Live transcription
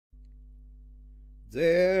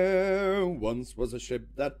There once was a ship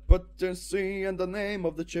that put to sea, and the name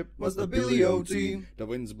of the ship was the Billy O.T. The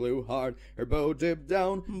winds blew hard, her bow dipped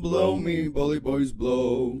down, blow me, bully boys,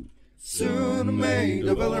 blow. Soon may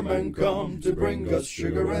the Wellerman come to bring us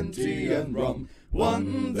sugar and tea and rum.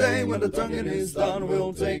 One day when the tonguing is done,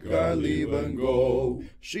 we'll take our leave and go.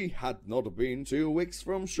 She had not been 2 weeks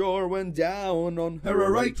from shore when down on her a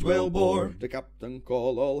right whale bore. The captain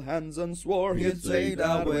called all hands and swore he'd take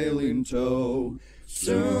that whale in tow.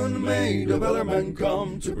 Soon may the Wellerman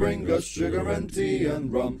come to bring us sugar and tea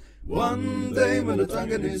and rum. One day when the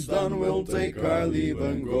tonguing is done, we'll take our leave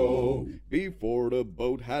and go. Before the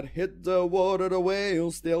boat had hit the water, the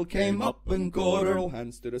whale still came up and caught her. All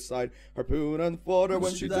hands to the side, harpoon and fought her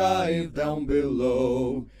when she dived down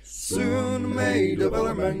below. Soon may the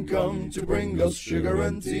Wellerman come to bring us sugar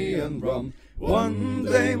and tea and rum. One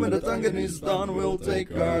day when the tonguing is done, we'll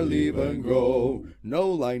take our leave and go. No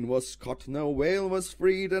line was caught, no whale was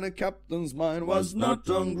freed, and the captain's mind was not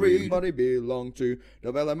on greed, but he belonged to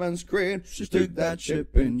the Wellerman's creed. She took that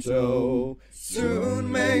ship in tow.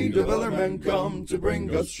 Soon may the Wellerman come to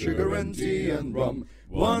bring us sugar and tea and rum.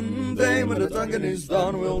 One day when the tonguing is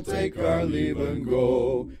done, we'll take our leave and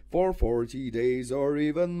go. For 40 days or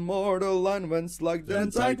even more, the line went slugged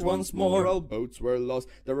and tight once more. All boats were lost,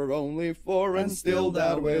 there were only 4, and still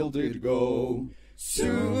that whale did go.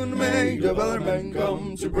 Soon may the Wellerman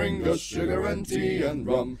come to bring us sugar and tea and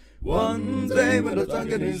rum. One day when the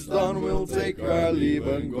tonguing is done, we'll take our leave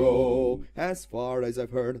and go. As far as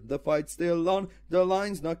I've heard, the fight's still on, the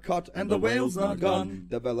line's not cut and the whale's not gone.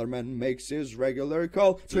 The Wellerman makes his regular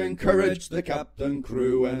call to encourage the captain,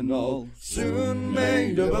 crew and all. Soon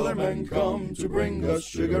may the Wellerman come to bring us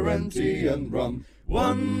sugar and tea and rum.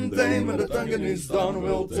 One day when the tonguing is done,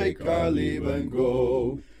 we'll take our leave and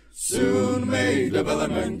go. Soon may the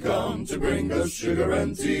Wellerman come to bring us sugar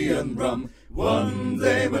and tea and rum. One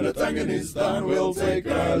day when the tonguing is done, we'll take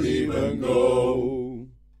our leave and go.